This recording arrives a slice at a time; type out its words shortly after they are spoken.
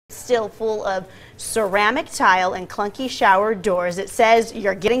still full of ceramic tile and clunky shower doors. It says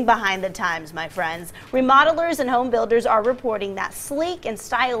you're getting behind the times, my friends. Remodelers and home builders are reporting that sleek and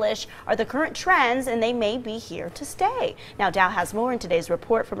stylish are the current trends, and they may be here to stay. Now, Dow has more in today's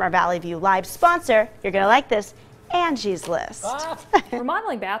report from our Valley View Live sponsor. You're going to like this, Angie's List.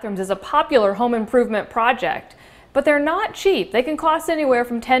 Remodeling bathrooms is a popular home improvement project, but they're not cheap. They can cost anywhere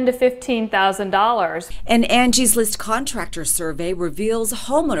from $10,000 to $15,000. An Angie's List contractor survey reveals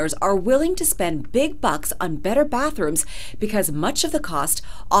homeowners are willing to spend big bucks on better bathrooms because much of the cost,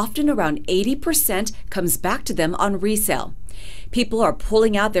 often around 80%, comes back to them on resale. People are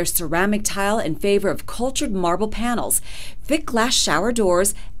pulling out their ceramic tile in favor of cultured marble panels, thick glass shower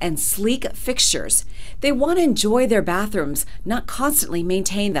doors, and sleek fixtures. They want to enjoy their bathrooms, not constantly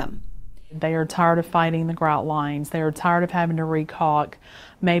maintain them. They are tired of fighting the grout lines. They are tired of having to recaulk.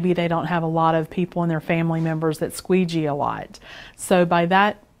 Maybe they don't have a lot of people in their family members that squeegee a lot. So by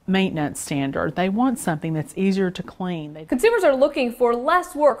that maintenance standard, they want something that's easier to clean. Consumers are looking for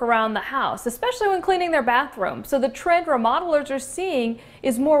less work around the house, especially when cleaning their bathroom. So the trend remodelers are seeing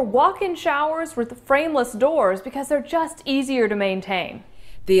is more walk-in showers with frameless doors because they're just easier to maintain.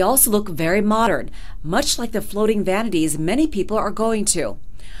 They also look very modern, much like the floating vanities many people are going to.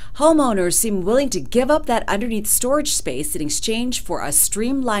 Homeowners seem willing to give up that underneath storage space in exchange for a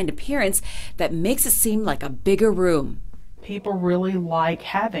streamlined appearance that makes it seem like a bigger room. People really like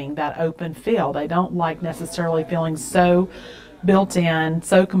having that open feel. They don't like necessarily feeling so built in,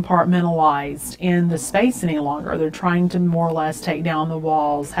 so compartmentalized in the space any longer. They're trying to more or less take down the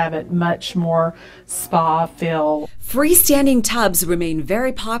walls, have it much more spa feel. Freestanding tubs remain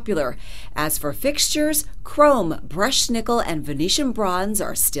very popular. As for fixtures, chrome, brushed nickel, and Venetian bronze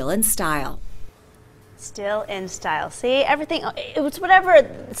are still in style. Still in style. See, everything, it's whatever,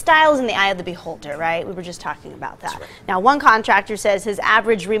 style is in the eye of the beholder, right? We were just talking about that. Right. Now, one contractor says his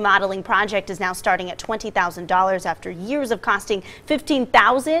average remodeling project is now starting at $20,000 after years of costing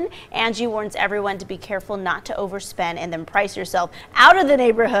 $15,000. Angie warns everyone to be careful not to overspend and then price yourself out of the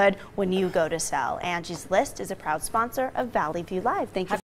neighborhood when you go to sell. Angie's List is a proud sponsor of Valley View Live. Thank you.